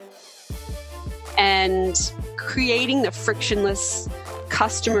And creating the frictionless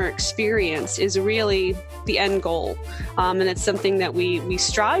customer experience is really the end goal. And it's something that we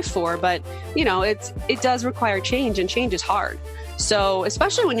strive for, but it does require change, and change is hard. So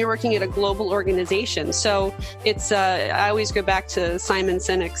especially when you're working at a global organization. So it's, I always go back to Simon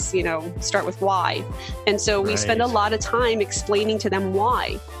Sinek's, start with why. And so we spend a lot of time explaining to them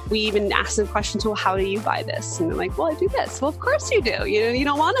why. We even ask them questions, well, how do you buy this? And they're like, well, I do this. Well, of course you do. You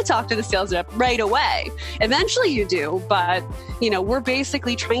don't want to talk to the sales rep right away. Eventually you do. But, we're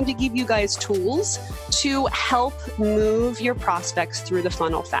basically trying to give you guys tools to help move your prospects through the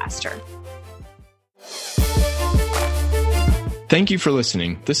funnel faster. Thank you for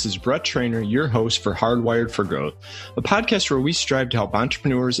listening. This is Brett Trainer, your host for Hardwired for Growth, a podcast where we strive to help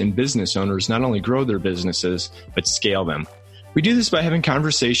entrepreneurs and business owners not only grow their businesses, but scale them. We do this by having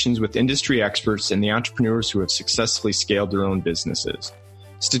conversations with industry experts and the entrepreneurs who have successfully scaled their own businesses.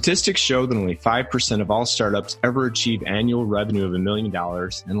 Statistics show that only 5% of all startups ever achieve annual revenue of $1 million,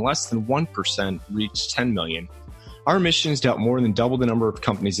 and less than 1% reach 10 million. Our mission is to help more than double the number of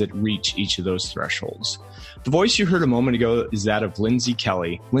companies that reach each of those thresholds. The voice you heard a moment ago is that of Lindsay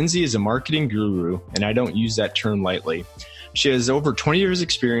Kelly. Lindsay is a marketing guru, and I don't use that term lightly. She has over 20 years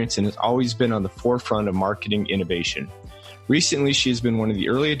experience and has always been on the forefront of marketing innovation. Recently, she has been one of the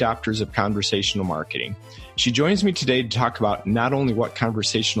early adopters of conversational marketing. She joins me today to talk about not only what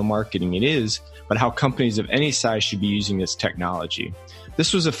conversational marketing it is, but how companies of any size should be using this technology.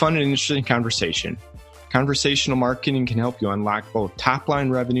 This was a fun and interesting conversation. Conversational marketing can help you unlock both top-line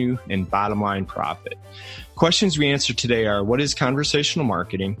revenue and bottom-line profit. Questions we answer today are, what is conversational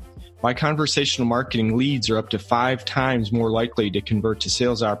marketing? Why conversational marketing leads are up to 5 times more likely to convert to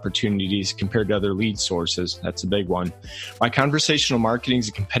sales opportunities compared to other lead sources. That's a big one. Why conversational marketing is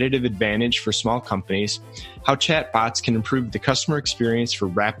a competitive advantage for small companies. How chatbots can improve the customer experience for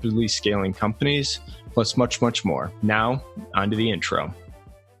rapidly scaling companies, plus much, much more. Now, on to the intro.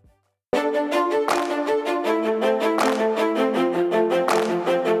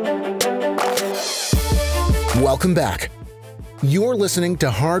 Welcome back. You're listening to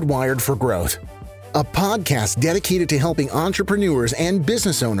Hardwired for Growth, a podcast dedicated to helping entrepreneurs and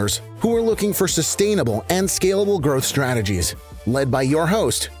business owners who are looking for sustainable and scalable growth strategies, led by your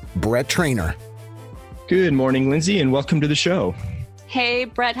host, Brett Trainer. Good morning, Lindsay, and welcome to the show. Hey,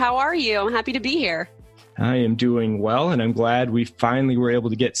 Brett, how are you? I'm happy to be here. I am doing well, and I'm glad we finally were able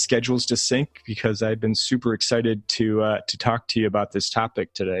to get schedules to sync because I've been super excited to talk to you about this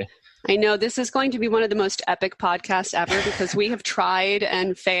topic today. I know this is going to be one of the most epic podcasts ever because we have tried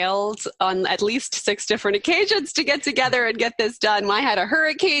and failed on at least 6 different occasions to get together and get this done. I had a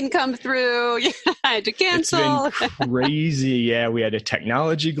hurricane come through. I had to cancel. It's been crazy. Yeah, we had a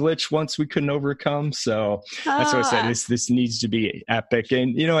technology glitch once we couldn't overcome. So that's what I said. This needs to be epic.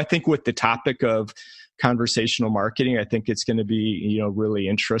 And, I think with the topic of conversational marketing, I think it's going to be, really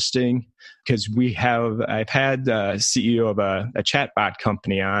interesting because I've had the CEO of a chatbot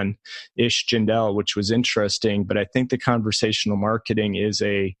company on, Ish Jindal, which was interesting, but I think the conversational marketing is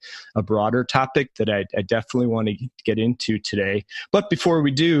a broader topic that I definitely want to get into today. But before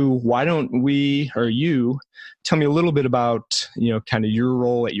we do, why don't you tell me a little bit about, kind of your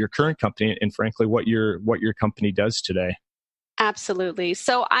role at your current company and frankly, what your company does today. Absolutely.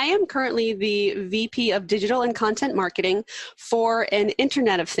 So I am currently the VP of Digital and Content Marketing for an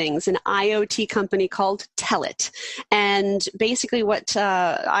Internet of Things, an IoT company called Telit. And basically what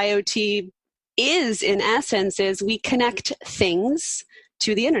IoT is, in essence, is we connect things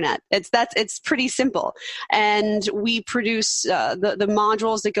to the internet. It's pretty simple. And we produce the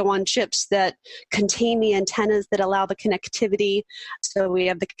modules that go on chips that contain the antennas that allow the connectivity. So we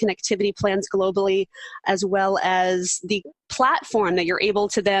have the connectivity plans globally, as well as the platform that you're able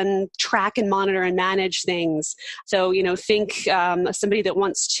to then track and monitor and manage things. So, think somebody that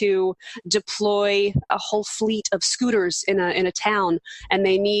wants to deploy a whole fleet of scooters in a town, and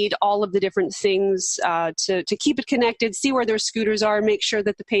they need all of the different things to keep it connected, see where their scooters are, make sure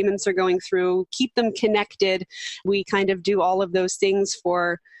that the payments are going through, keep them connected. We kind of do all of those things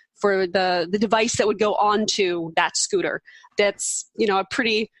for the device that would go onto that scooter. That's, a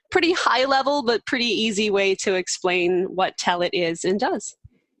pretty high level, but pretty easy way to explain what Telit is and does.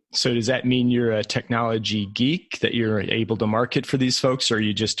 So does that mean you're a technology geek that you're able to market for these folks, or are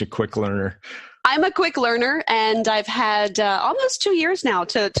you just a quick learner? I'm a quick learner, and I've had almost 2 years now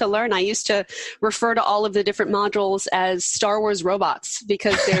to learn. I used to refer to all of the different modules as Star Wars robots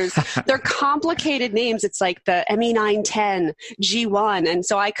because they're complicated names. It's like the ME910, G1, and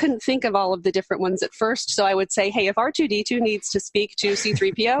so I couldn't think of all of the different ones at first. So I would say, hey, if R2-D2 needs to speak to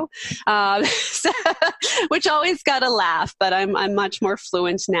C-3PO, which always got a laugh, but I'm much more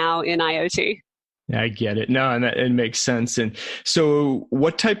fluent now in IoT. I get it. No, and it makes sense. And so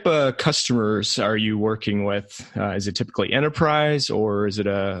what type of customers are you working with? Is it typically enterprise or is it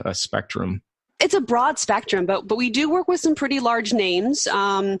a spectrum? It's a broad spectrum, but we do work with some pretty large names.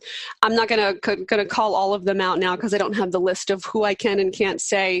 I'm not going to call all of them out now because I don't have the list of who I can and can't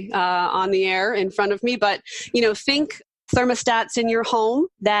say on the air in front of me. But, think thermostats in your home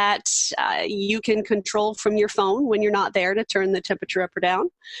that you can control from your phone when you're not there to turn the temperature up or down.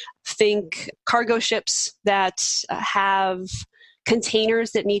 Think cargo ships that have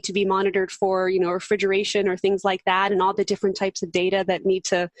containers that need to be monitored for, refrigeration or things like that, and all the different types of data that need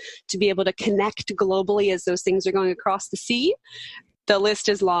to be able to connect globally as those things are going across the sea. The list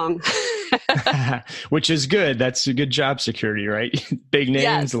is long. Which is good. That's a good job security, right? Big names,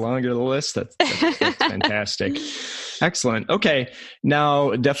 yes. The longer the list. That's fantastic. Excellent. Okay.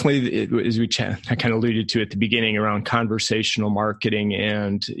 Now, definitely, as I kind of alluded to at the beginning around conversational marketing,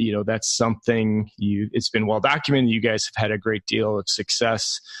 and, that's something it's been well documented. You guys have had a great deal of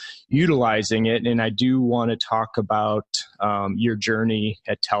success utilizing it. And I do want to talk about your journey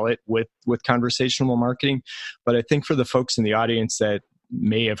at Tell-It with conversational marketing. But I think for the folks in the audience that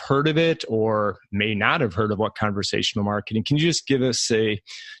may have heard of it or may not have heard of what conversational marketing, can you just give us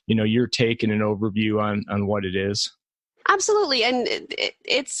your take and an overview on what it is? Absolutely. And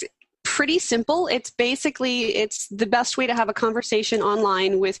it's pretty simple. It's the best way to have a conversation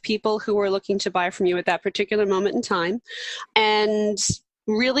online with people who are looking to buy from you at that particular moment in time, and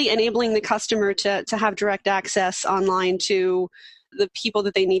really enabling the customer to have direct access online to the people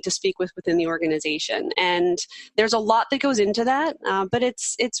that they need to speak with within the organization. And there's a lot that goes into that, but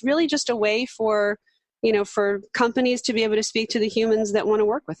it's really just a way for companies to be able to speak to the humans that want to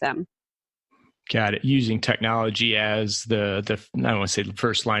work with them. Got it. Using technology as I don't want to say the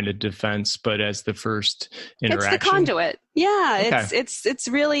first line of defense, but as the first interaction. It's the conduit. Yeah, okay. It's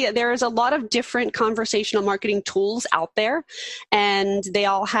really, there's a lot of different conversational marketing tools out there, and they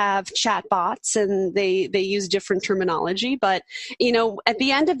all have chat bots and they use different terminology. But, at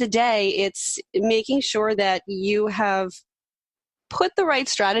the end of the day, it's making sure that you have put the right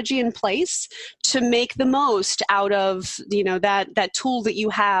strategy in place to make the most out of, that tool that you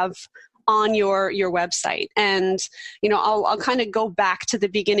have on your website. And, I'll kind of go back to the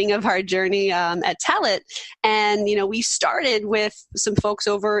beginning of our journey at Tell-It. And, we started with some folks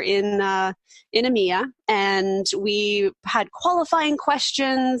over in EMEA, and we had qualifying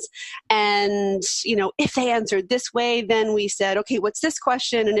questions. And, if they answered this way, then we said, okay, what's this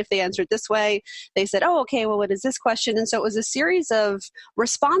question? And if they answered this way, they said, oh, okay, well, what is this question? And so it was a series of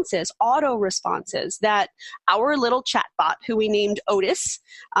responses, auto responses that our little chatbot, who we named Otis,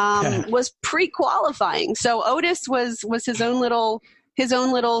 was pre-qualifying. So Otis was his own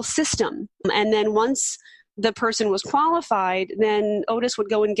little system. And then once the person was qualified, then Otis would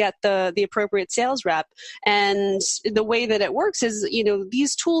go and get the appropriate sales rep. And the way that it works is,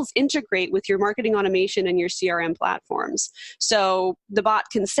 these tools integrate with your marketing automation and your CRM platforms. So the bot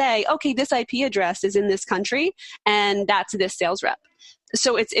can say, okay, this IP address is in this country, and that's this sales rep.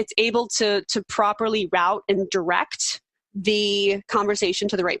 So it's able to properly route and direct the conversation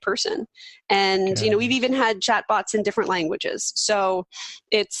to the right person. And, we've even had chatbots in different languages. So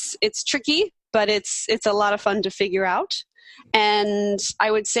it's tricky, but it's a lot of fun to figure out. And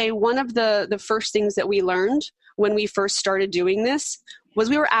I would say one of the first things that we learned when we first started doing this was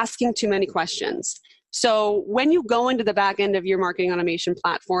we were asking too many questions. So when you go into the back end of your marketing automation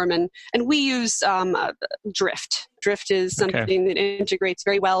platform, and we use Drift. Drift is something that integrates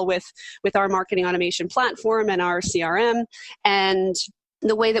very well with our marketing automation platform and our CRM. And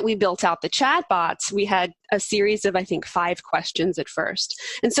the way that we built out the chatbots, we had a series of, I think, 5 questions at first.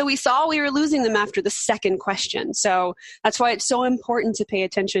 And so we saw we were losing them after the second question. So that's why it's so important to pay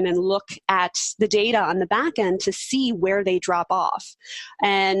attention and look at the data on the back end to see where they drop off.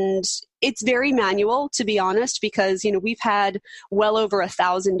 And it's very manual, to be honest, because, we've had well over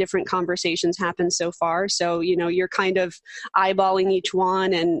 1,000 different conversations happen so far. So, you're kind of eyeballing each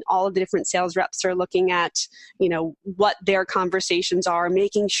one, and all of the different sales reps are looking at, what their conversations are,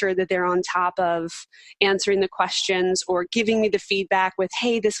 making sure that they're on top of answering the questions or giving me the feedback with,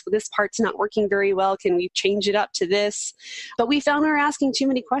 hey, this part's not working very well. Can we change it up to this? But we found we were asking too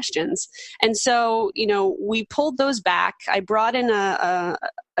many questions. And so, we pulled those back. I brought in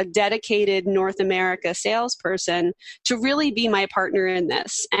a dedicated North America salesperson to really be my partner in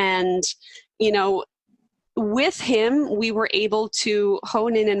this. And, with him, we were able to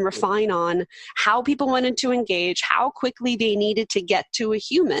hone in and refine on how people wanted to engage, how quickly they needed to get to a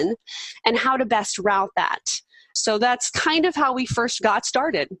human, and how to best route that. So that's kind of how we first got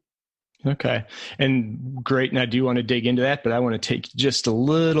started. Okay. And great. Now, do you want to dig into that? But I want to take just a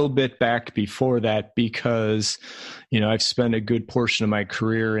little bit back before that because, I've spent a good portion of my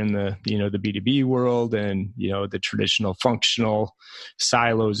career in the B2B world and, the traditional functional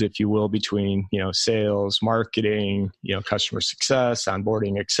silos, if you will, between, sales, marketing, customer success,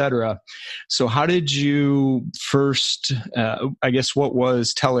 onboarding, et cetera. So how did you first, what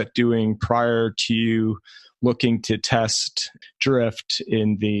was Telit doing prior to you looking to test Drift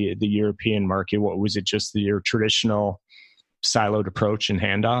in the European market? What was it, just your traditional siloed approach and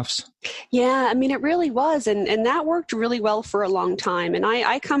handoffs? Yeah, I mean, it really was. And that worked really well for a long time. And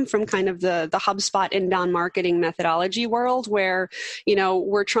I come from kind of the HubSpot inbound marketing methodology world where,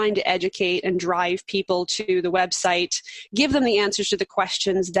 we're trying to educate and drive people to the website, give them the answers to the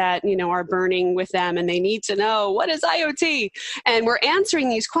questions that, are burning with them. And they need to know, what is IoT? And we're answering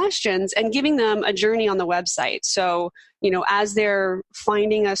these questions and giving them a journey on the website. So, as they're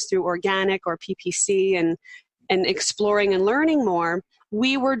finding us through organic or PPC and exploring and learning more,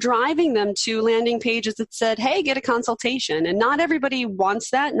 we were driving them to landing pages that said, hey, get a consultation. And not everybody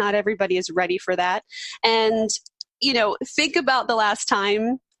wants that. Not everybody is ready for that. And, think about the last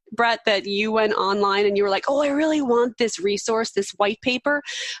time, Brett, that you went online and you were like, oh, I really want this resource, this white paper,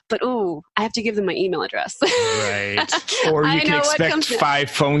 but I have to give them my email address. Right. Or you can expect 5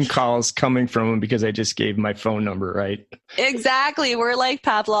 phone calls coming from them because I just gave my phone number, right? Exactly. We're like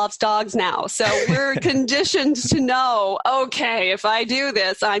Pavlov's dogs now. So we're conditioned to know, okay, if I do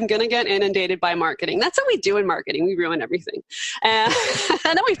this, I'm going to get inundated by marketing. That's what we do in marketing. We ruin everything. And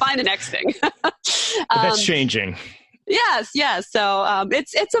then we find the next thing. That's changing. Yes. So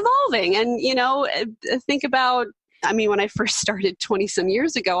it's evolving. And, think about, when I first started 20 some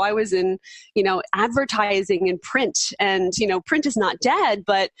years ago, I was in, advertising and print, and, print is not dead,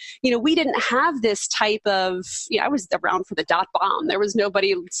 but, we didn't have this type of, I was around for the .bomb. There was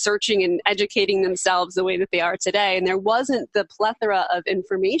nobody searching and educating themselves the way that they are today. And there wasn't the plethora of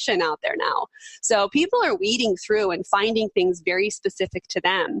information out there now. So people are weeding through and finding things very specific to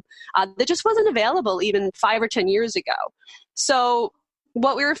them that just wasn't available even 5 or 10 years ago. So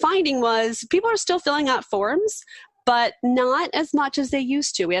what we were finding was people are still filling out forms, but not as much as they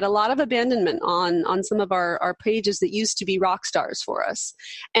used to. We had a lot of abandonment on some of our pages that used to be rock stars for us.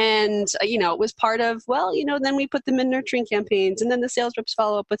 And, it was part of, then we put them in nurturing campaigns, and then the sales reps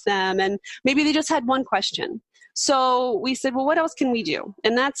follow up with them, and maybe they just had one question. So we said, well, what else can we do?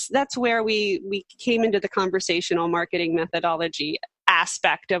 And that's where we came into the conversational marketing methodology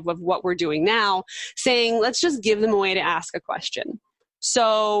aspect of what we're doing now, saying, let's just give them a way to ask a question.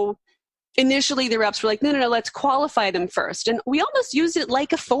 So initially, the reps were like, no, let's qualify them first. And we almost used it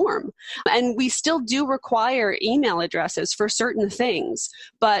like a form. And we still do require email addresses for certain things.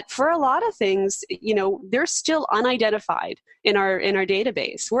 But for a lot of things, they're still unidentified in our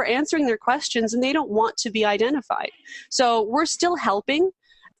database. We're answering their questions and they don't want to be identified. So we're still helping.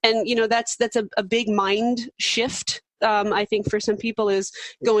 And, that's a big mind shift, I think, for some people, is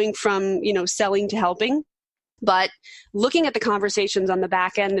going from, selling to helping. But looking at the conversations on the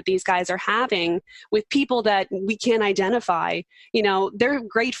back end that these guys are having with people that we can't identify, they're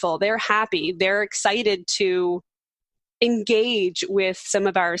grateful, they're happy, they're excited to engage with some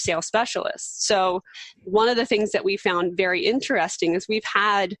of our sales specialists. So one of the things that we found very interesting is we've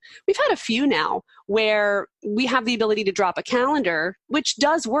had a few now where we have the ability to drop a calendar, which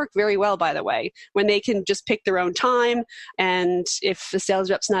does work very well, by the way, when they can just pick their own time. And if the sales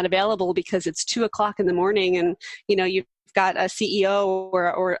rep's not available because it's 2:00 in the morning and, you've got a CEO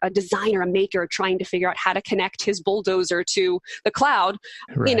or a designer, a maker trying to figure out how to connect his bulldozer to the cloud.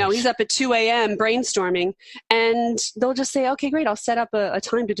 Right. He's up at 2 a.m. brainstorming, and they'll just say, okay, great, I'll set up a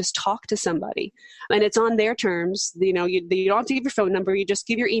time to just talk to somebody. And it's on their terms. You don't have to give your phone number. You just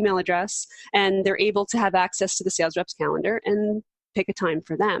give your email address, and they're able to have access to the sales rep's calendar and pick a time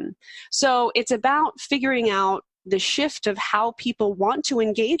for them. So it's about figuring out the shift of how people want to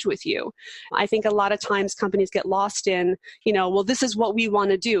engage with you. I think a lot of times companies get lost in, well, this is what we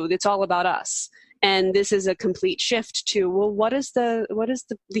want to do. It's all about us. And this is a complete shift to, well, what does the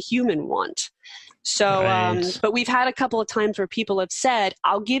human want? So, Right. But we've had a couple of times where people have said,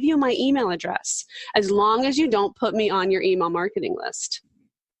 I'll give you my email address as long as you don't put me on your email marketing list.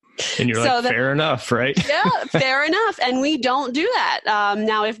 And you're like, fair enough, right? Yeah, fair enough. And we don't do that.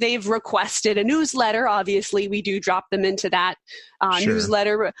 Now, if they've requested a newsletter, obviously we do drop them into that Sure.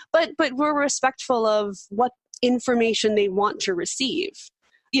 newsletter. But we're respectful of what information they want to receive.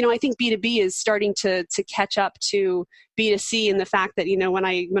 I think B2B is starting to catch up to B2C in the fact that, when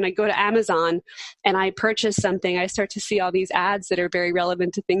I go to Amazon and I purchase something, I start to see all these ads that are very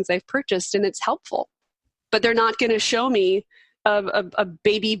relevant to things I've purchased, and it's helpful. But they're not going to show me a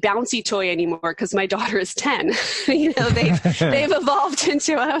baby bouncy toy anymore because my daughter is 10. They've evolved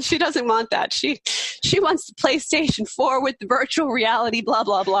into, she doesn't want that. She wants the PlayStation 4 with the virtual reality, blah,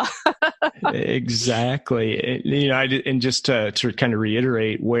 blah, blah. Exactly. And just to kind of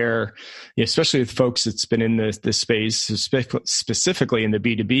reiterate where, especially with folks that's been in this space, specifically in the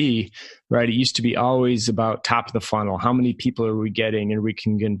B2B, right? It used to be always about top of the funnel. How many people are we getting, and we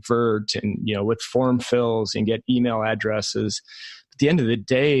can convert and, with form fills and get email addresses. At the end of the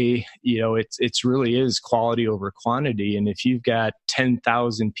day, it's really is quality over quantity. And if you've got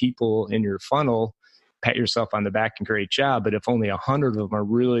 10,000 people in your funnel, pat yourself on the back and great job. But if only 100 of them are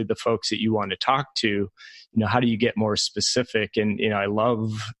really the folks that you want to talk to, how do you get more specific? And, I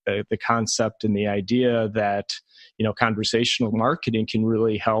love the concept and the idea that, conversational marketing can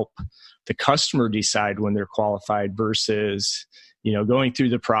really help the customer decide when they're qualified versus, going through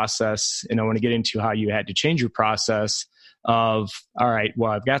the process. And I want to get into how you had to change your process of, all right,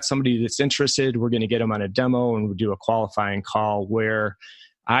 well, I've got somebody that's interested. We're going to get them on a demo and we'll do a qualifying call, where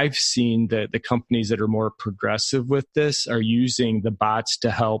I've seen that the companies that are more progressive with this are using the bots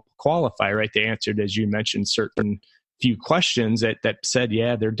to help qualify, right? They answered, as you mentioned, certain few questions that said,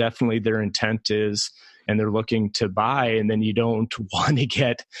 yeah, they're definitely, their intent is, and they're looking to buy. And then you don't want to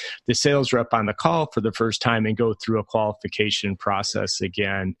get the sales rep on the call for the first time and go through a qualification process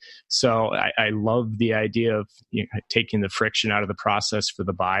again. So I love the idea of taking the friction out of the process for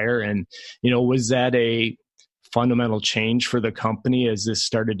the buyer. And, was that a fundamental change for the company as this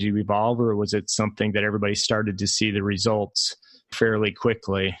started to evolve, or was it something that everybody started to see the results fairly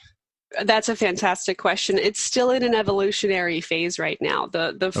quickly? That's a fantastic question. It's still in an evolutionary phase right now.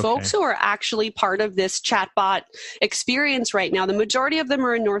 The folks who are actually part of this chatbot experience right now, the majority of them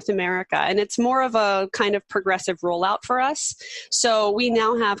are in North America, and it's more of a kind of progressive rollout for us. So we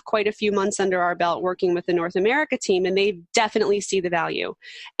now have quite a few months under our belt working with the North America team, and they definitely see the value.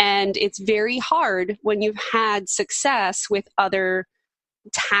 And it's very hard when you've had success with other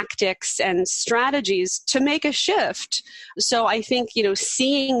tactics and strategies to make a shift. So I think,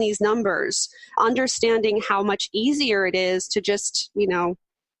 seeing these numbers, understanding how much easier it is to just,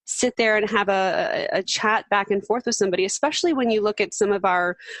 sit there and have a chat back and forth with somebody, especially when you look at some of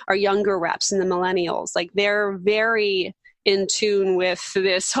our younger reps and the millennials, like they're very in tune with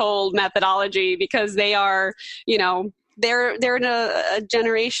this whole methodology because they are, they're in a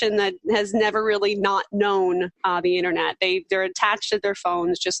generation that has never really not known the internet. They're attached to their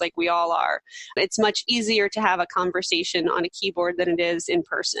phones just like we all are. It's much easier to have a conversation on a keyboard than it is in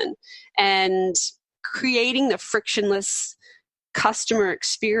person. And creating the frictionless customer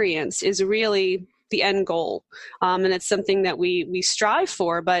experience is really the end goal. And it's something that we strive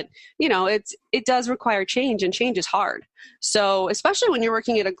for, but it does require change, and change is hard. So especially when you're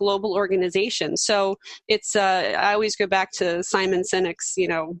working at a global organization. So it's, I always go back to Simon Sinek's,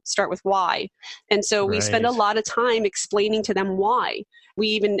 start with why. And so we spend a lot of time explaining to them why. We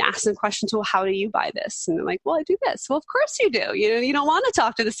even ask them questions, well, how do you buy this? And they're like, well, I do this. Well, of course you do. You don't want to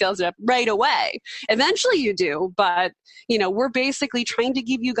talk to the sales rep right away. Eventually you do. But, we're basically trying to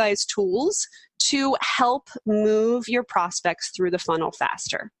give you guys tools to help move your prospects through the funnel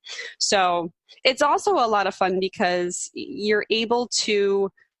faster. So it's also a lot of fun because you're able to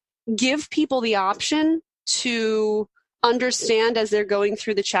give people the option to understand as they're going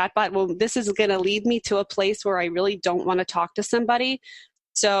through the chatbot, well, this is going to lead me to a place where I really don't want to talk to somebody.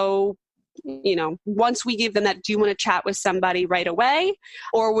 So, once we give them that, do you want to chat with somebody right away?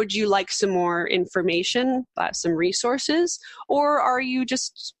 Or would you like some more information, some resources? Or are you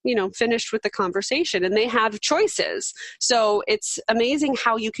just, finished with the conversation? And they have choices. So it's amazing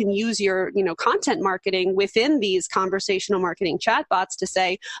how you can use your, content marketing within these conversational marketing chatbots to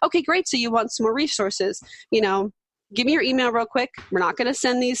say, okay, great. So you want some more resources, give me your email real quick. We're not going to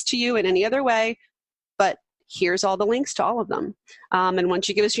send these to you in any other way, but here's all the links to all of them. And once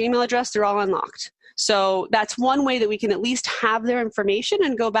you give us your email address, they're all unlocked. So that's one way that we can at least have their information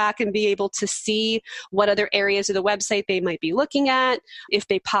and go back and be able to see what other areas of the website they might be looking at. If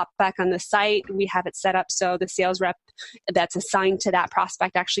they pop back on the site, we have it set up so the sales rep that's assigned to that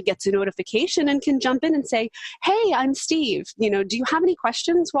prospect actually gets a notification and can jump in and say, hey, I'm Steve. Do you have any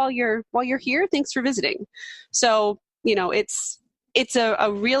questions while you're here? Thanks for visiting. So, it's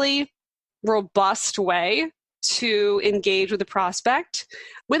a really robust way to engage with a prospect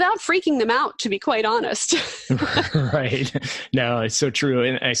without freaking them out, to be quite honest. Right. No, it's so true.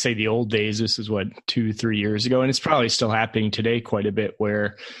 And I say the old days, this is 2-3 years ago, and it's probably still happening today quite a bit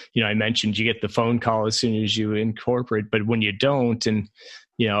where, I mentioned you get the phone call as soon as you incorporate, but when you don't, and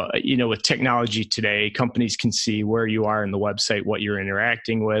with technology today, companies can see where you are in the website, what you're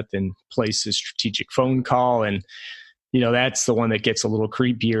interacting with, and place a strategic phone call. And that's the one that gets a little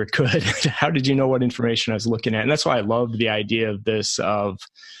creepier. How did you know what information I was looking at? And that's why I loved the idea of this, of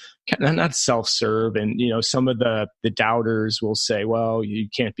not self-serve. And, some of the doubters will say, well, you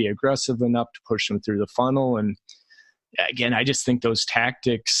can't be aggressive enough to push them through the funnel. And again, I just think those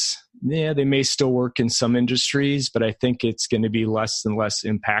tactics, they may still work in some industries, but I think it's going to be less and less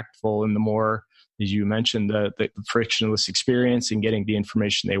impactful. And the more, as you mentioned, the frictionless experience and getting the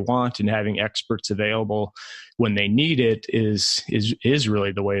information they want and having experts available when they need it is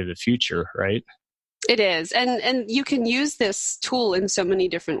really the way of the future, right? It is. And you can use this tool in so many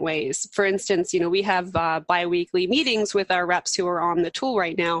different ways. For instance, we have biweekly meetings with our reps who are on the tool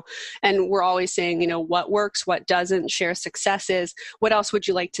right now. And we're always saying, what works, what doesn't, share successes. What else would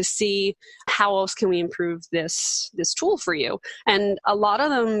you like to see? How else can we improve this tool for you? And a lot of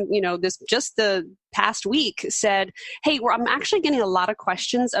them, just the past week said, hey, I'm actually getting a lot of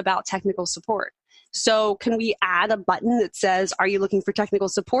questions about technical support. So can we add a button that says, are you looking for technical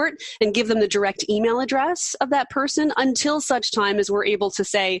support, and give them the direct email address of that person until such time as we're able to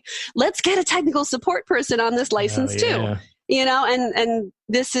say, let's get a technical support person on this license too. And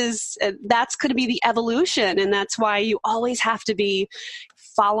that's going to be the evolution. And that's why you always have to be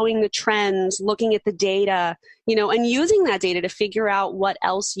following the trends, looking at the data, and using that data to figure out what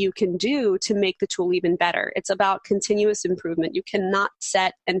else you can do to make the tool even better. It's about continuous improvement. You cannot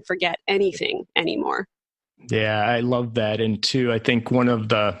set and forget anything anymore. Yeah, I love that. And two, I think one of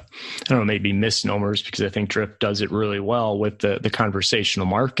the, maybe misnomers, because I think Drip does it really well with the conversational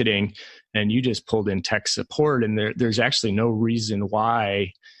marketing, and you just pulled in tech support, and there's actually no reason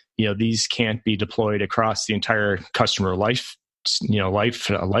why, these can't be deployed across the entire customer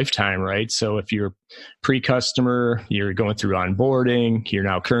lifetime, right? So if you're pre-customer, you're going through onboarding, you're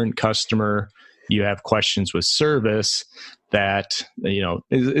now current customer, you have questions with service, that,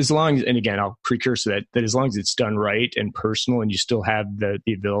 as long as, and again, I'll precursor that as long as it's done right and personal, and you still have the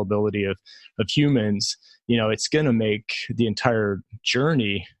availability of humans, it's going to make the entire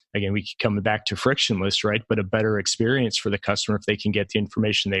journey, again, we keep coming back to frictionless, right? But a better experience for the customer if they can get the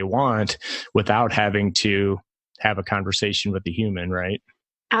information they want without having to have a conversation with the human, right?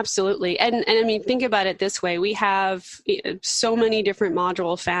 Absolutely. And I mean, think about it this way. We have so many different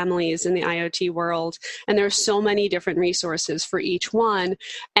module families in the IoT world, and there's so many different resources for each one.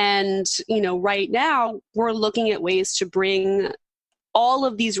 And, right now we're looking at ways to bring all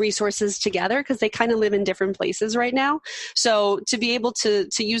of these resources together, because they kind of live in different places right now. So to be able to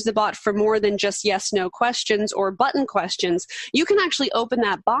use the bot for more than just yes, no questions or button questions, you can actually open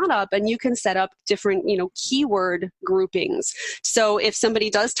that bot up and you can set up different, keyword groupings. So if somebody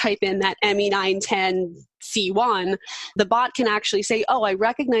does type in that ME910 C1, the bot can actually say, oh, I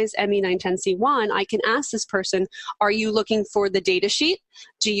recognize ME910C1. I can ask this person, are you looking for the data sheet?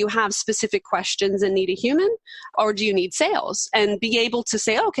 Do you have specific questions and need a human? Or do you need sales? And be able to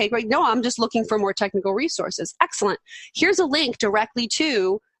say, okay, great. No, I'm just looking for more technical resources. Excellent. Here's a link directly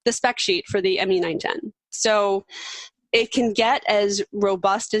to the spec sheet for the ME910. So it can get as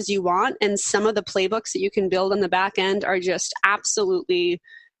robust as you want. And some of the playbooks that you can build on the back end are just absolutely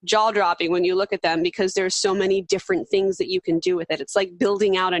jaw-dropping when you look at them, because there's so many different things that you can do with it. It's like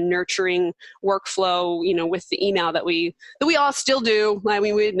building out a nurturing workflow, with the email that we all still do. I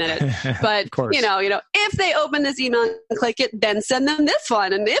mean, we admit it, but if they open this email and click it, then send them this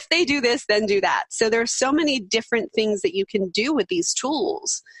one. And if they do this, then do that. So there's so many different things that you can do with these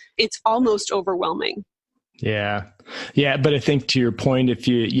tools. It's almost overwhelming. Yeah. But I think to your point, if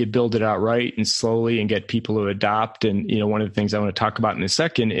you build it out right and slowly and get people to adopt, and, one of the things I want to talk about in a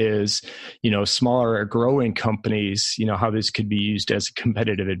second is, smaller or growing companies, how this could be used as a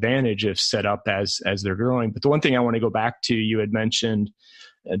competitive advantage if set up as they're growing. But the one thing I want to go back to, you had mentioned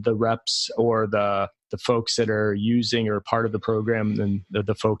the reps or the folks that are using or part of the program and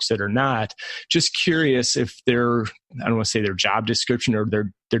the folks that are not. Just curious if I don't want to say their job description or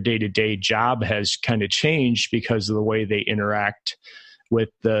their day-to-day job has kind of changed because of the way they interact with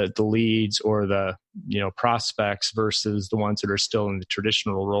the leads or the prospects versus the ones that are still in the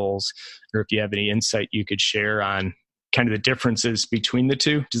traditional roles, or if you have any insight you could share on kind of the differences between the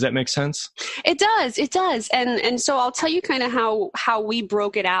two. Does that make sense? It does. And so I'll tell you kind of how we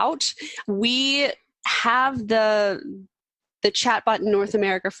broke it out. We have the chatbot in North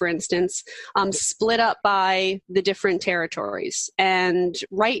America, for instance, split up by the different territories. And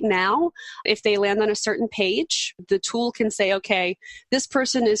right now, if they land on a certain page, the tool can say, okay, this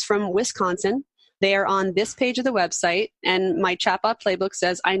person is from Wisconsin. They are on this page of the website, and my chatbot playbook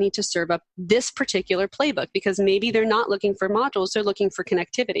says I need to serve up this particular playbook, because maybe they're not looking for modules, they're looking for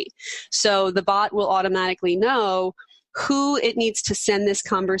connectivity. So the bot will automatically know who it needs to send this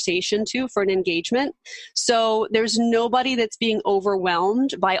conversation to for an engagement. So there's nobody that's being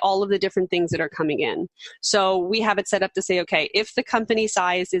overwhelmed by all of the different things that are coming in. So we have it set up to say, okay, if the company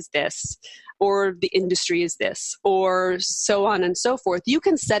size is this, or the industry is this, or so on and so forth, you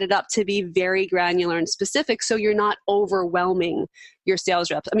can set it up to be very granular and specific so you're not overwhelming your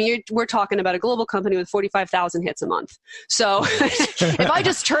sales reps. I mean, we're talking about a global company with 45,000 hits a month. So if I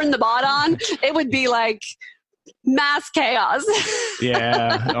just turned the bot on, it would be like mass chaos.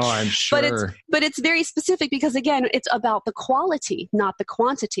 Yeah. Oh, I'm sure. But it's very specific because, again, it's about the quality, not the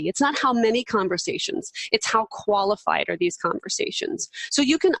quantity. It's not how many conversations. It's how qualified are these conversations. So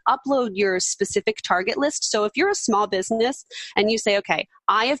you can upload your specific target list. So if you're a small business and you say, okay,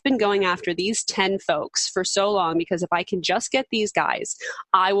 I have been going after these 10 folks for so long because if I can just get these guys,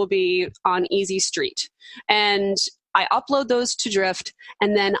 I will be on easy street. And I upload those to Drift,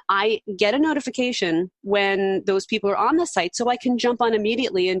 and then I get a notification when those people are on the site so I can jump on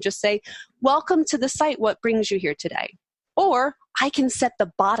immediately and just say, welcome to the site, what brings you here today? Or I can set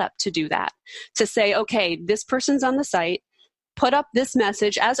the bot up to do that, to say, okay, this person's on the site, put up this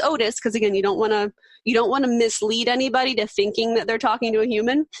message as Otis, because again, you don't want to mislead anybody to thinking that they're talking to a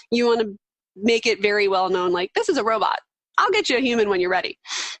human. You want to make it very well known, like, this is a robot. I'll get you a human when you're ready.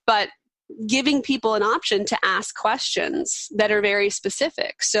 But giving people an option to ask questions that are very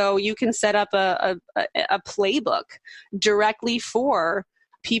specific. So you can set up a playbook directly for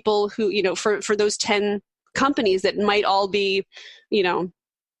people who, for those 10 companies that might all be,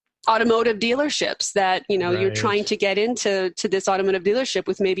 automotive dealerships that, right. You're trying to get into this automotive dealership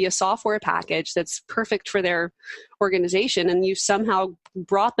with maybe a software package that's perfect for their organization, and you somehow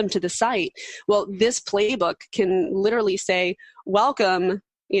brought them to the site. Well, this playbook can literally say, welcome,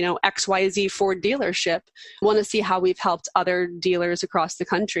 XYZ Ford dealership. Want to see how we've helped other dealers across the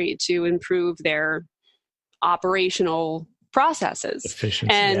country to improve their operational processes.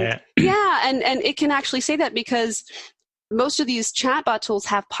 Efficiency. And and it can actually say that because most of these chatbot tools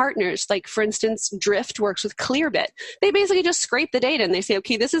have partners. Like, for instance, Drift works with Clearbit. They basically just scrape the data and they say,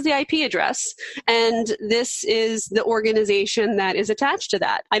 okay, this is the IP address and this is the organization that is attached to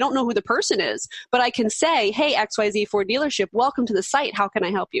that. I don't know who the person is, but I can say, hey, XYZ Ford dealership, welcome to the site. How can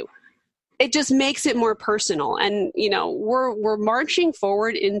I help you? It just makes it more personal. And, we're marching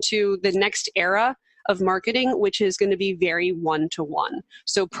forward into the next era of marketing, which is going to be very one-to-one.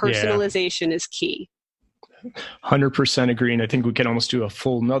 So personalization is key. 100% agree. And I think we can almost do a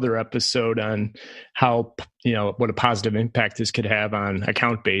full another episode on how, what a positive impact this could have on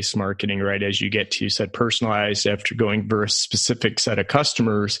account-based marketing, right? As you get to, you said, personalized after going for a specific set of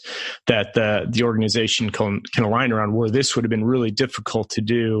customers that the organization can align around, where this would have been really difficult to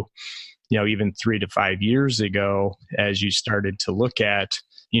do, even 3 to 5 years ago, as you started to look at,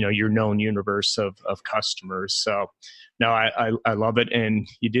 your known universe of customers. So no, I love it. And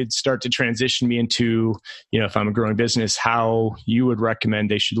you did start to transition me into, if I'm a growing business, how you would recommend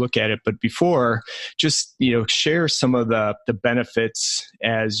they should look at it. But before, just, share some of the benefits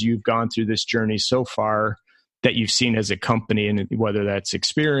as you've gone through this journey so far that you've seen as a company, and whether that's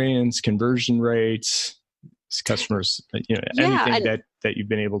experience, conversion rates, customers, anything that you've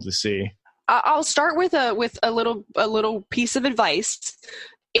been able to see. I'll start with a little piece of advice.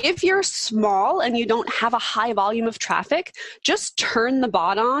 If you're small and you don't have a high volume of traffic, just turn the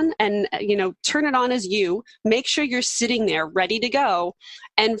bot on and, turn it on as you. Make sure you're sitting there ready to go.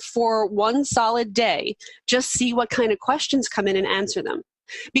 And for one solid day, just see what kind of questions come in and answer them.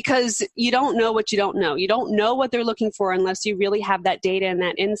 Because you don't know what you don't know. You don't know what they're looking for unless you really have that data and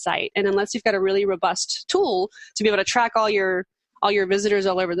that insight. And unless you've got a really robust tool to be able to track all your visitors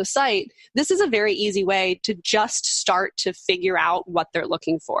all over the site, this is a very easy way to just start to figure out what they're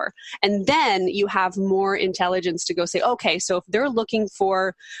looking for. And then you have more intelligence to go say, okay, so if they're looking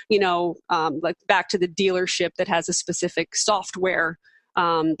for, like back to the dealership that has a specific software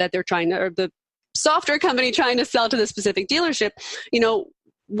that they're trying to, or the software company trying to sell to the specific dealership,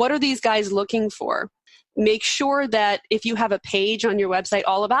 what are these guys looking for? Make sure that if you have a page on your website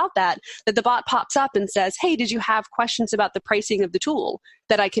all about that the bot pops up and says, hey, did you have questions about the pricing of the tool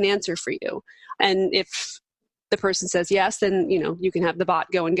that I can answer for you? And if the person says yes, then, you can have the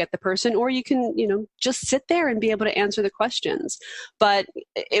bot go and get the person, or you can, just sit there and be able to answer the questions. But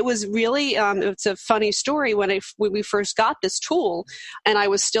it was really, it's a funny story. When we first got this tool and I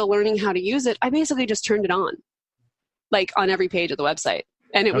was still learning how to use it, I basically just turned it on, like on every page of the website.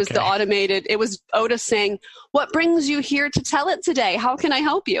 And it was the automated, it was Otis saying, what brings you here to tell it today? How can I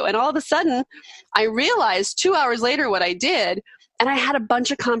help you? And all of a sudden, I realized 2 hours later what I did, and I had a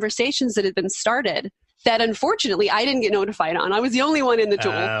bunch of conversations that had been started. that unfortunately I didn't get notified on. I was the only one in the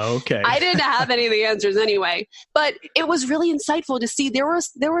tool. Okay. I didn't have any of the answers anyway, but it was really insightful to see there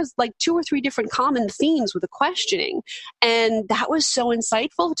was like 2 or 3 different common themes with the questioning. And that was so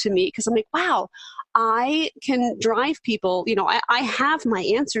insightful to me because I'm like, wow, I can drive people, I have my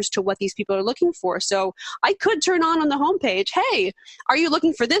answers to what these people are looking for. So I could turn on the homepage, hey, are you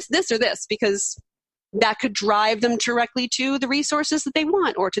looking for this, or this? Because that could drive them directly to the resources that they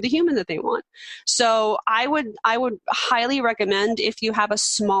want or to the human that they want. So I would highly recommend, if you have a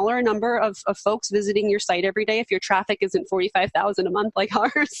smaller number of folks visiting your site every day, if your traffic isn't 45,000 a month like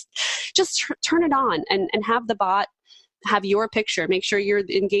ours, just turn it on and have the bot have your picture. Make sure you're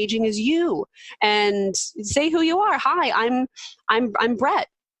engaging as you and say who you are. Hi, I'm Brett.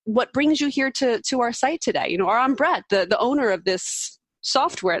 What brings you here to our site today? Or I'm Brett, the owner of this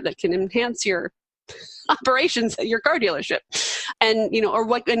software that can enhance your operations at your car dealership, and or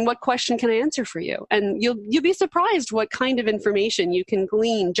what question can I answer for you? And you'll be surprised what kind of information you can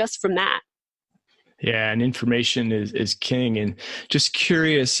glean just from that. Yeah, and information is king. And just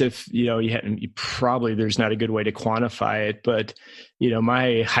curious if you probably there's not a good way to quantify it, but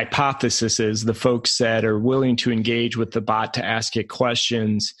my hypothesis is the folks that are willing to engage with the bot to ask it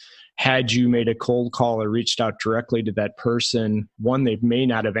questions, had you made a cold call or reached out directly to that person, one, they may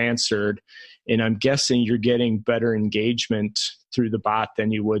not have answered. And I'm guessing you're getting better engagement through the bot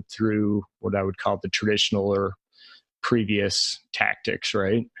than you would through what I would call the traditional or previous tactics,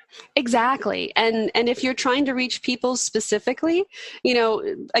 right? Exactly. And if you're trying to reach people specifically,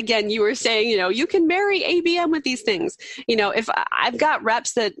 again, you were saying, you can marry ABM with these things. If I've got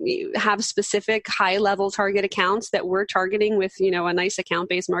reps that have specific high level target accounts that we're targeting with, a nice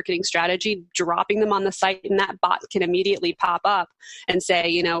account-based marketing strategy, dropping them on the site, and that bot can immediately pop up and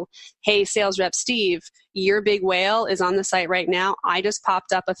say, hey, sales rep Steve, your big whale is on the site right now. I just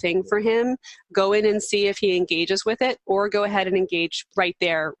popped up a thing for him. Go in and see if he engages with it, or go ahead and engage right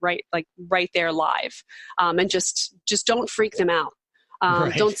there live. And just don't freak them out.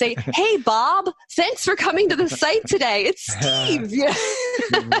 Right. Don't say, hey, Bob, thanks for coming to the site today. It's Steve.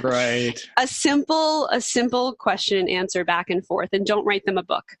 Right. A simple question and answer back and forth, and don't write them a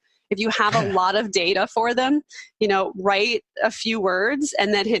book. If you have a lot of data for them, write a few words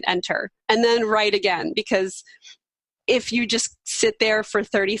and then hit enter and then write again. Because if you just sit there for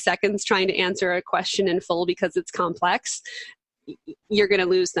 30 seconds trying to answer a question in full because it's complex, you're going to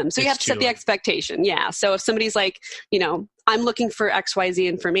lose them. So you have to set the expectation. Yeah. So if somebody's like, I'm looking for XYZ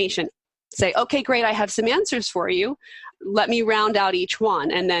information, say, okay, great. I have some answers for you. Let me round out each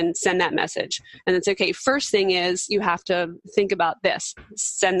one and then send that message. And it's okay. First thing is you have to think about this,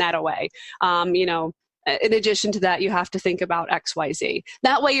 send that away. In addition to that, you have to think about XYZ.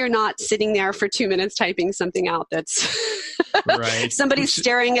 That way you're not sitting there for 2 minutes typing something out that's right. Somebody's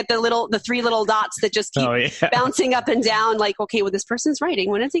staring at the 3 little dots that just keep bouncing up and down like, okay, well, this person's writing.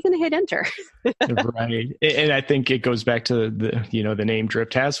 When is he going to hit enter? Right. And I think it goes back to the name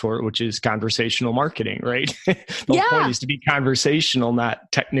Drift has for it, which is conversational marketing, right? The whole point is to be conversational,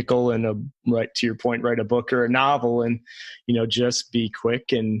 not technical, and right to your point, write a book or a novel, and just be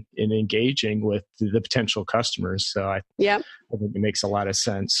quick and engaging with the potential customers. So I think it makes a lot of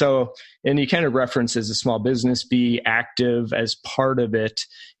sense. So, and you kind of reference as a small business, be active as part of it.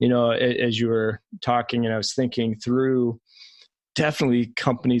 As you were talking, and I was thinking through, definitely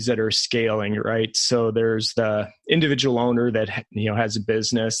companies that are scaling, right? So there's the individual owner that has a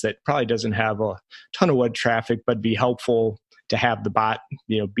business that probably doesn't have a ton of web traffic, but be helpful to have the bot,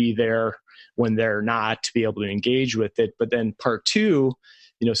 be there when they're not, to be able to engage with it. But then part two,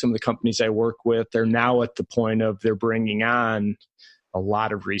 some of the companies I work with, they're now at the point of they're bringing on a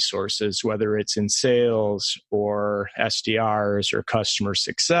lot of resources, whether it's in sales or SDRs or customer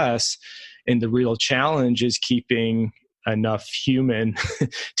success. And the real challenge is keeping enough human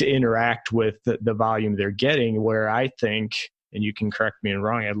to interact with the volume they're getting, where I think, and you can correct me if I'm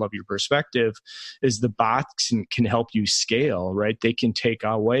wrong, I'd love your perspective, is the bots can help you scale, right? They can take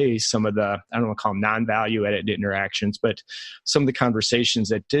away some of the, I don't want to call them non-value added interactions, but some of the conversations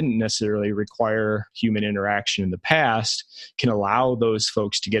that didn't necessarily require human interaction in the past can allow those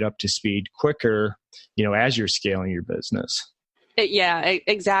folks to get up to speed quicker, as you're scaling your business. Yeah,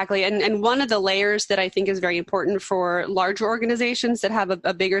 exactly. And one of the layers that I think is very important for larger organizations that have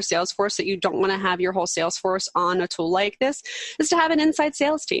a bigger sales force, that you don't want to have your whole sales force on a tool like this, is to have an inside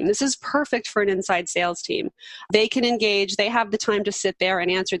sales team. This is perfect for an inside sales team. They can engage, they have the time to sit there and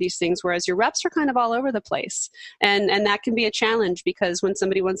answer these things, whereas your reps are kind of all over the place. And that can be a challenge, because when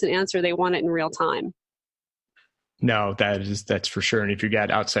somebody wants an answer, they want it in real time. No, that's for sure. And if you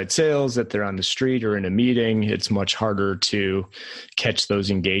got outside sales that they're on the street or in a meeting, it's much harder to catch those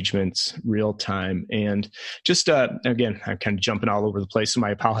engagements real time. And just again, I'm kind of jumping all over the place, so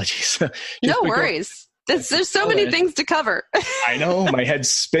my apologies. No worries. There's so many things to cover. I know my head's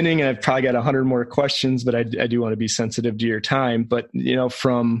spinning, and I've probably got 100 more questions, but I do want to be sensitive to your time. But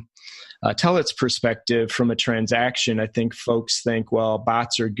from Tellet's perspective, from a transaction, I think folks think, well,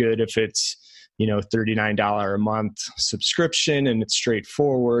 bots are good if it's $39 a month subscription and it's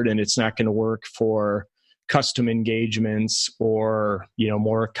straightforward and it's not going to work for custom engagements or,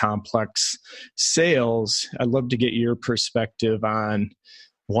 more complex sales. I'd love to get your perspective on,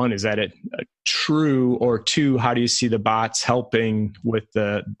 one, is that a true, or two, how do you see the bots helping with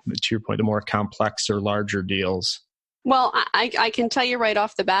to your point, the more complex or larger deals? Well, I can tell you right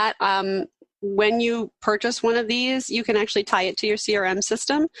off the bat, when you purchase one of these, you can actually tie it to your CRM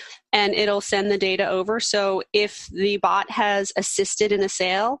system and it'll send the data over. So if the bot has assisted in a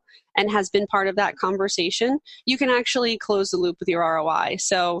sale and has been part of that conversation, you can actually close the loop with your ROI.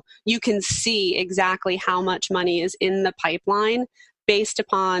 So you can see exactly how much money is in the pipeline based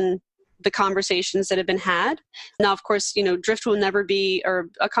upon the conversations that have been had. Now, of course, Drift will never be, or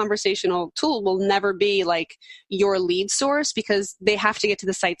a conversational tool will never be like your lead source, because they have to get to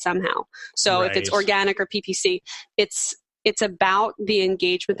the site somehow. So If it's organic or PPC, it's about the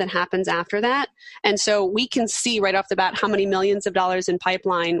engagement that happens after that. And so we can see right off the bat how many millions of dollars in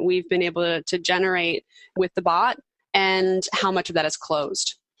pipeline we've been able to generate with the bot and how much of that is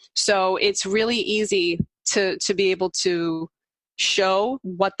closed. So it's really easy to be able to show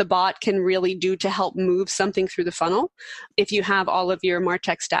what the bot can really do to help move something through the funnel if you have all of your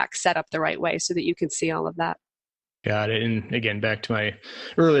MarTech stack set up the right way so that you can see all of that. Got it. And again, back to my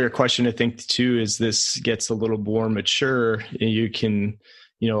earlier question, I think too, as this gets a little more mature, you can,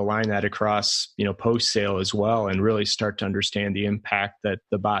 align that across, post-sale as well, and really start to understand the impact that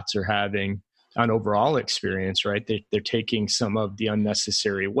the bots are having on overall experience, right? They're taking some of the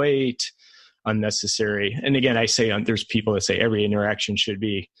unnecessary weight, and again, I say there's people that say every interaction should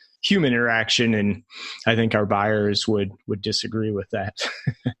be human interaction, and I think our buyers would disagree with that.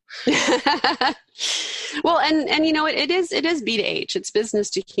 Well, and it is B to H, it's business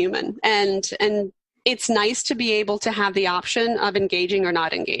to human, and it's nice to be able to have the option of engaging or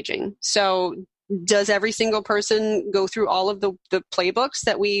not engaging. So does every single person go through all of the playbooks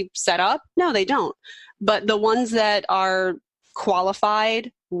that we set up? No, they don't. But the ones that are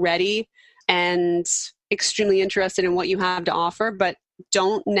qualified, ready, and extremely interested in what you have to offer, but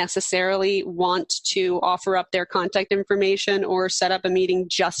don't necessarily want to offer up their contact information or set up a meeting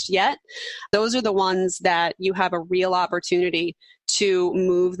just yet, those are the ones that you have a real opportunity to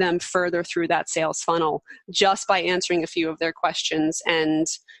move them further through that sales funnel just by answering a few of their questions and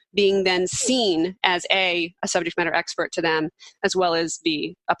being then seen as a subject matter expert to them, as well as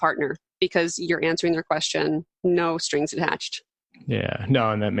B, a partner, because you're answering their question, no strings attached. Yeah,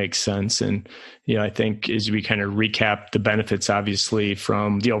 no, and that makes sense. And, I think as we kind of recap the benefits, obviously,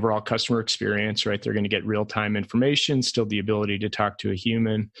 from the overall customer experience, right? They're going to get real-time information, still the ability to talk to a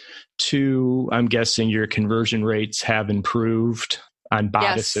human. Two, I'm guessing your conversion rates have improved on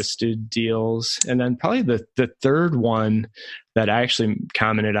bot-assisted deals. And then probably the third one that I actually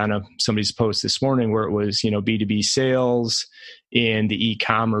commented on somebody's post this morning, where it was, B2B sales in the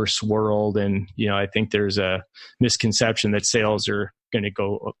e-commerce world. And, I think there's a misconception that sales are going to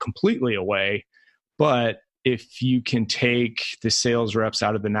go completely away. But if you can take the sales reps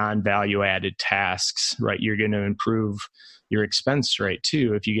out of the non-value added tasks, right, you're going to improve your expense rate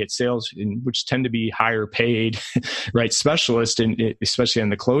too. If you get sales, which tend to be higher paid, right, specialists, and especially on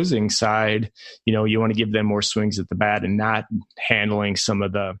the closing side, you want to give them more swings at the bat and not handling some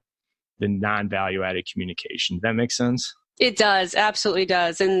of the non-value added communication. Does that make sense? It does, absolutely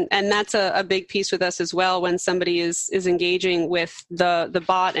does. And that's a big piece with us as well. When somebody is engaging with the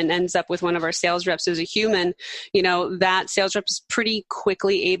bot and ends up with one of our sales reps as a human, that sales rep is pretty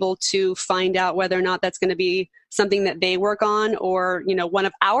quickly able to find out whether or not that's going to be something that they work on, or, one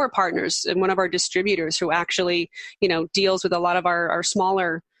of our partners and one of our distributors who actually, deals with a lot of our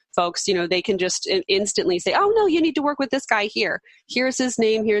smaller folks, they can just instantly say, oh, no, you need to work with this guy here. Here's his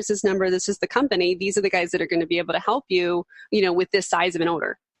name. Here's his number. This is the company. These are the guys that are going to be able to help you, with this size of an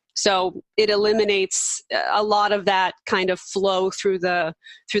order. So it eliminates a lot of that kind of flow through the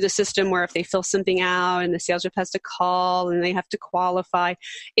system, where if they fill something out and the sales rep has to call and they have to qualify,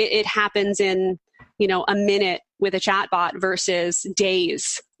 it happens in, a minute with a chatbot versus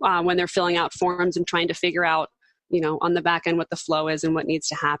days when they're filling out forms and trying to figure out, on the back end what the flow is and what needs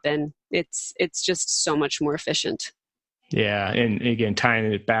to happen. It's just so much more efficient. Yeah. And again,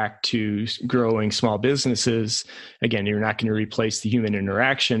 tying it back to growing small businesses, again, you're not going to replace the human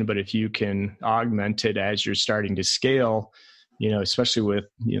interaction, but if you can augment it as you're starting to scale, especially with,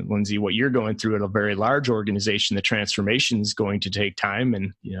 Lindsay, what you're going through at a very large organization, the transformation is going to take time.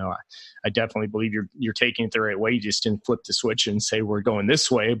 And, I definitely believe you're taking it the right way. You just didn't flip the switch and say, we're going this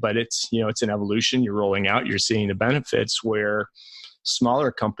way, but it's an evolution. You're rolling out, you're seeing the benefits where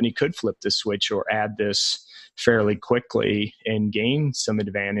smaller company could flip the switch or add this fairly quickly and gain some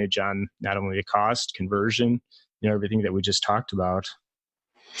advantage on not only the cost, conversion, everything that we just talked about.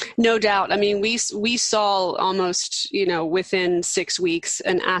 No doubt. I mean, we saw almost, within 6 weeks,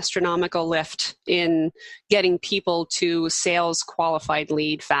 an astronomical lift in getting people to sales qualified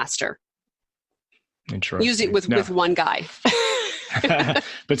lead faster. Interesting. Use it with one guy.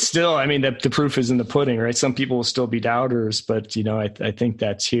 But still, I mean, the proof is in the pudding, right? Some people will still be doubters, but, I think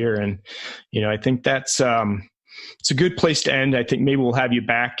that's here. And, I think that's, it's a good place to end. I think maybe we'll have you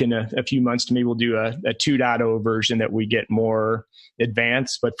back in a few months to maybe we'll do a 2.0 version that we get more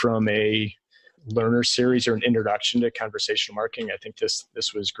advanced, but from a learner series or an introduction to conversational marketing. I think this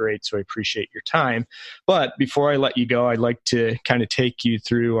was great. So I appreciate your time. But before I let you go, I'd like to kind of take you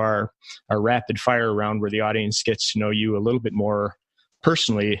through our rapid fire round where the audience gets to know you a little bit more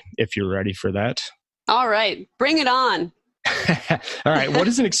personally, if you're ready for that. All right, bring it on. All right. What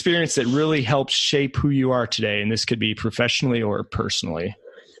is an experience that really helps shape who you are today? And this could be professionally or personally.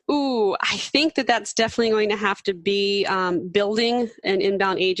 Ooh, I think that's definitely going to have to be building an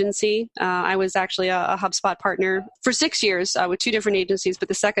inbound agency. I was actually a HubSpot partner for 6 years with 2 different agencies, but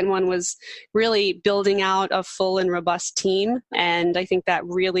the second one was really building out a full and robust team. And I think that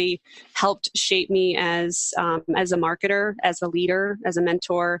really helped shape me as a marketer, as a leader, as a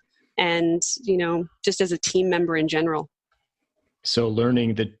mentor, and, just as a team member in general. So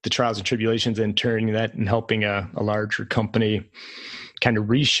learning the trials and tribulations and turning that and helping a larger company kind of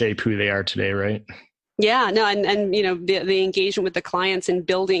reshape who they are today, right? Yeah, no, and the engagement with the clients and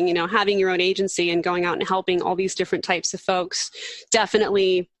building, having your own agency and going out and helping all these different types of folks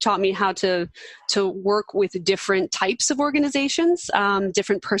definitely taught me how to work with different types of organizations,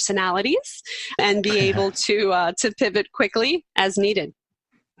 different personalities, and be able to pivot quickly as needed.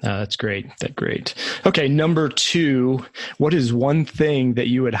 That's great. That's great. Okay, number 2, what is one thing that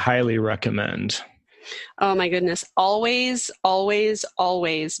you would highly recommend? Oh my goodness. Always, always,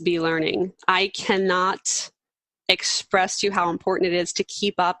 always be learning. I cannot express to you how important it is to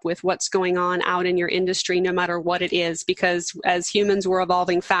keep up with what's going on out in your industry, no matter what it is, because as humans, we're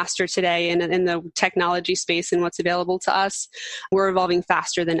evolving faster today in the technology space and what's available to us. We're evolving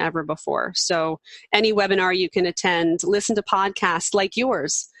faster than ever before. So any webinar you can attend, listen to podcasts like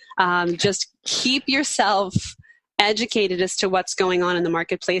yours. Just keep yourself educated as to what's going on in the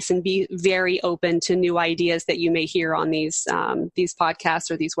marketplace and be very open to new ideas that you may hear on these podcasts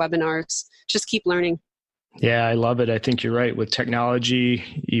or these webinars. Just keep learning. Yeah, I love it. I think you're right. With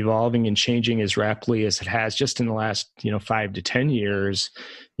technology evolving and changing as rapidly as it has just in the last, 5 to 10 years,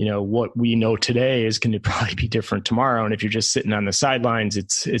 what we know today is going to probably be different tomorrow. And if you're just sitting on the sidelines,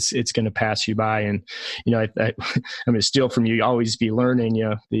 it's going to pass you by. And, I'm going to steal from you. Always be learning,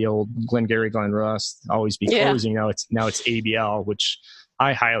 the old Glengarry Glen Ross, always be closing. Now it's ABL, which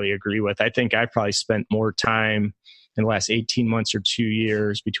I highly agree with. I think I probably spent more time in the last 18 months or 2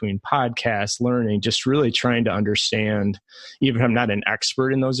 years between podcasts, learning, just really trying to understand, even if I'm not an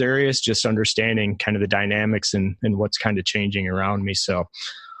expert in those areas, just understanding kind of the dynamics and what's kind of changing around me. So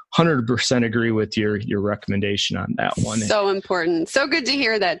 100% agree with your recommendation on that one. So important. So good to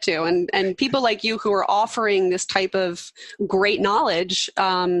hear that too. And people like you who are offering this type of great knowledge,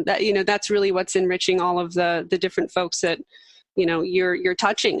 that's really what's enriching all of the different folks that you're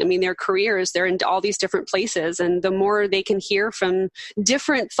touching. I mean, their careers, they're in all these different places. And the more they can hear from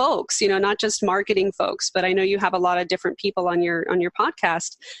different folks, not just marketing folks, but I know you have a lot of different people on your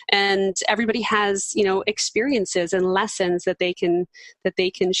podcast, and everybody has, experiences and lessons that they can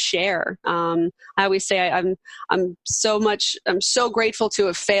share. I always say I'm so grateful to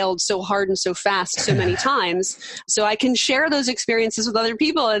have failed so hard and so fast so many times. So I can share those experiences with other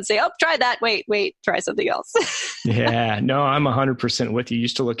people and say, oh, try that. Wait, try something else. Yeah, no, I'm 100% with you. You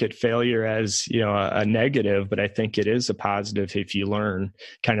used to look at failure as, a negative, but I think it is a positive if you learn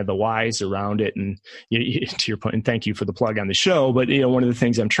kind of the whys around it. And to your point, and thank you for the plug on the show, but one of the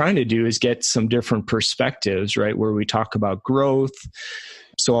things I'm trying to do is get some different perspectives, right? Where we talk about growth.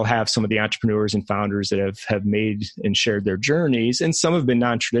 So I'll have some of the entrepreneurs and founders that have made and shared their journeys, and some have been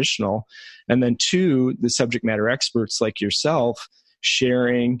non-traditional. And then 2, the subject matter experts like yourself,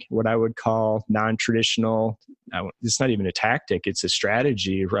 sharing what I would call non-traditional. It's not even a tactic, it's a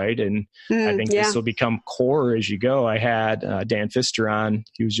strategy, right? And I think this will become core as you go. I had Dan Pfister on.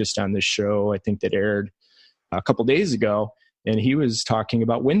 He was just on this show, I think that aired a couple days ago. And he was talking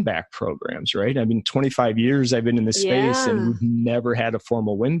about win-back programs, right? I mean, 25 years I've been in this space and we've never had a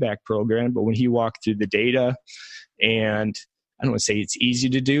formal win-back program. But when he walked through the data, and I don't want to say it's easy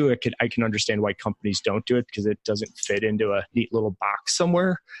to do. I can understand why companies don't do it because it doesn't fit into a neat little box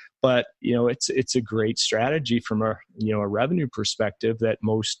somewhere. But it's a great strategy from a revenue perspective that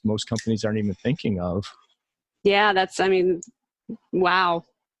most companies aren't even thinking of. Yeah, wow.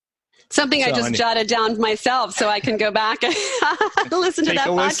 Something I just jotted down myself so I can go back and listen to that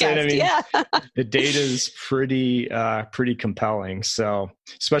podcast. The data is pretty compelling. So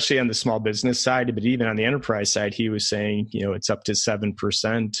especially on the small business side, but even on the enterprise side, he was saying, it's up to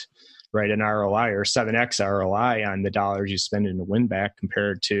 7%, right, in ROI or 7x ROI on the dollars you spend in a win back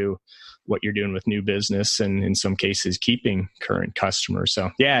compared to what you're doing with new business and in some cases keeping current customers. So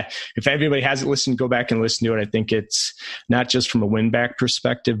if everybody hasn't listened, go back and listen to it. I think it's not just from a win back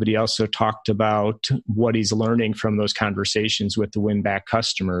perspective, but he also talked about what he's learning from those conversations with the win back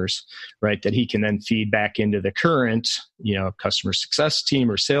customers, right? That he can then feed back into the current, customer success team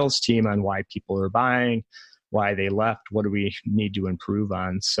or sales team on why people are buying, why they left, what do we need to improve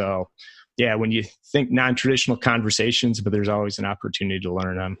on. So when you think non-traditional conversations, but there's always an opportunity to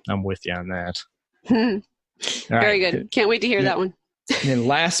learn. I'm with you on that. Very good. Can't wait to hear that one. And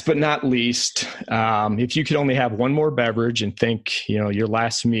last but not least, if you could only have one more beverage and think, your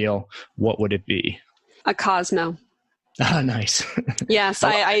last meal, what would it be? A Cosmo. Ah, nice. Yes.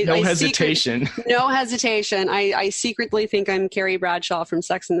 No hesitation. No hesitation. I secretly think I'm Carrie Bradshaw from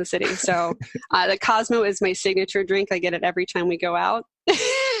Sex and the City. So the Cosmo is my signature drink. I get it every time we go out.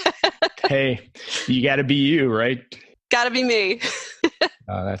 Hey, you got to be you, right? Got to be me.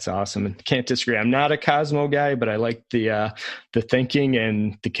 That's awesome. Can't disagree. I'm not a Cosmo guy, but I like the thinking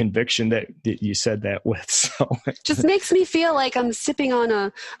and the conviction that you said that with. So just makes me feel like I'm sipping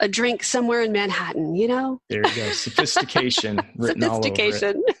on a drink somewhere in Manhattan, There you go. Sophistication. Written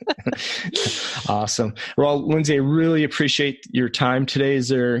Sophistication. All over it. Awesome. Well, Lindsay, I really appreciate your time today. Is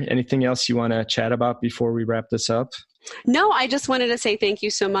there anything else you want to chat about before we wrap this up? No, I just wanted to say thank you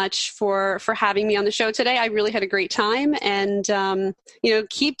so much for having me on the show today. I really had a great time, and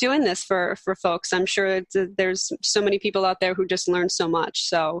keep doing this for folks. I'm sure there's so many people out there who just learn so much.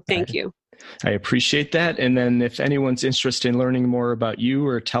 So thank you. I appreciate that. And then if anyone's interested in learning more about you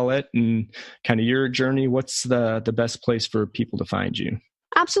or Tellit and kind of your journey, what's the best place for people to find you?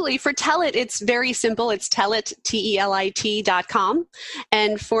 Absolutely. For Tellit, it's very simple. It's Tellit, TELIT.com.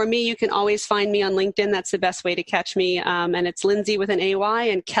 And for me, you can always find me on LinkedIn. That's the best way to catch me. And it's Lindsay with an AY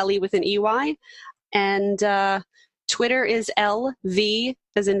and Kelly with an EY. And Twitter is LV,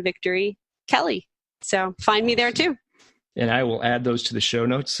 as in victory, Kelly. So find me there too. And I will add those to the show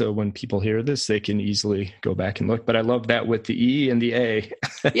notes. So when people hear this, they can easily go back and look. But I love that with the E and the A.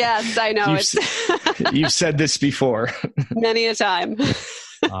 Yes, I know. You've said this before. Many a time.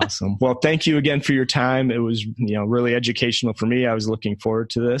 Awesome. Well, thank you again for your time. It was, really educational for me. I was looking forward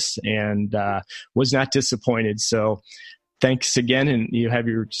to this and was not disappointed. So thanks again. And you have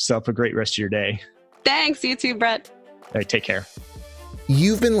yourself a great rest of your day. Thanks. You too, Brett. All right. Take care.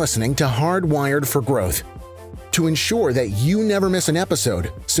 You've been listening to Hardwired for Growth. To ensure that you never miss an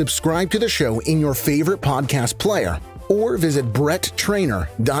episode, subscribe to the show in your favorite podcast player or visit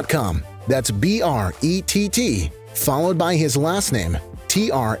bretttrainer.com. That's BRETT, followed by his last name,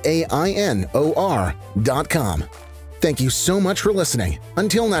 TRAINOR.com. Thank you so much for listening.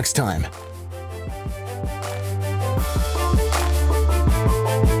 Until next time.